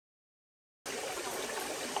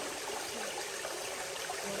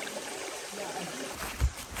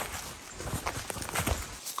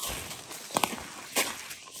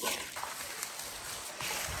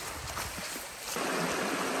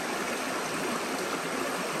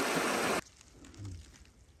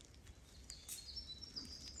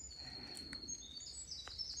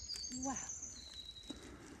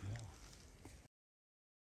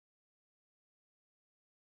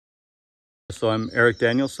So I'm Erik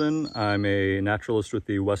Danielson. I'm a naturalist with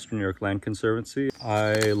the Western New York Land Conservancy.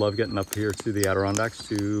 I love getting up here to the Adirondacks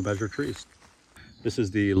to measure trees. This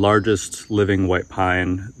is the largest living white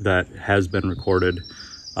pine that has been recorded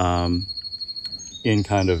in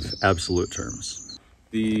kind of absolute terms.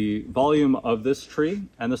 The volume of this tree,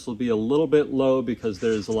 and this will be a little bit low because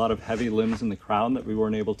there's a lot of heavy limbs in the crown that we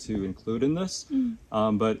weren't able to include in this,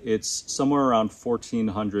 but it's somewhere around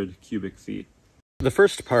 1,400 cubic feet. The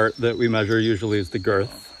first part that we measure usually is the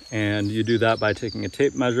girth, and you do that by taking a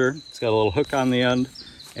tape measure. It's got a little hook on the end,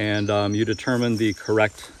 and you determine the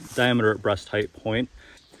correct diameter at breast height point.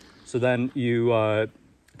 So then you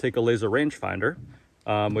take a laser rangefinder,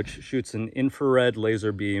 which shoots an infrared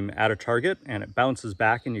laser beam at a target, and it bounces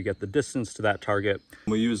back and you get the distance to that target.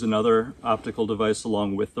 We use another optical device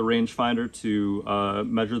along with the rangefinder to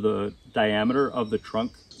measure the diameter of the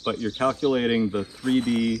trunk, but you're calculating the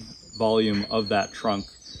 3D volume of that trunk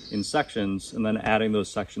in sections and then adding those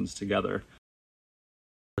sections together.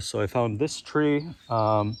 So I found this tree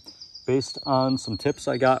based on some tips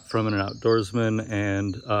I got from an outdoorsman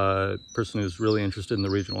and a person who's really interested in the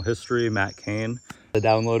regional history, Matt Kane. I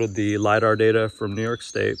downloaded the LiDAR data from New York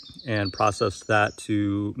State and processed that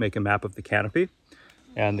to make a map of the canopy.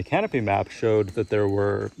 And the canopy map showed that there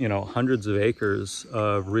were, hundreds of acres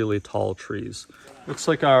of really tall trees. Looks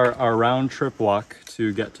like our round trip walk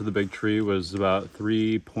to get to the big tree was about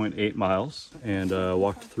 3.8 miles, and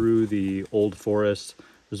walked through the old forest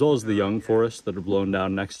as well as the young forest that had blown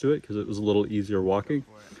down next to it because it was a little easier walking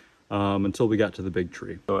until we got to the big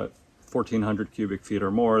tree. So at 1,400 cubic feet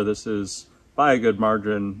or more, this is by a good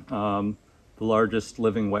margin the largest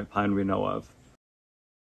living white pine we know of.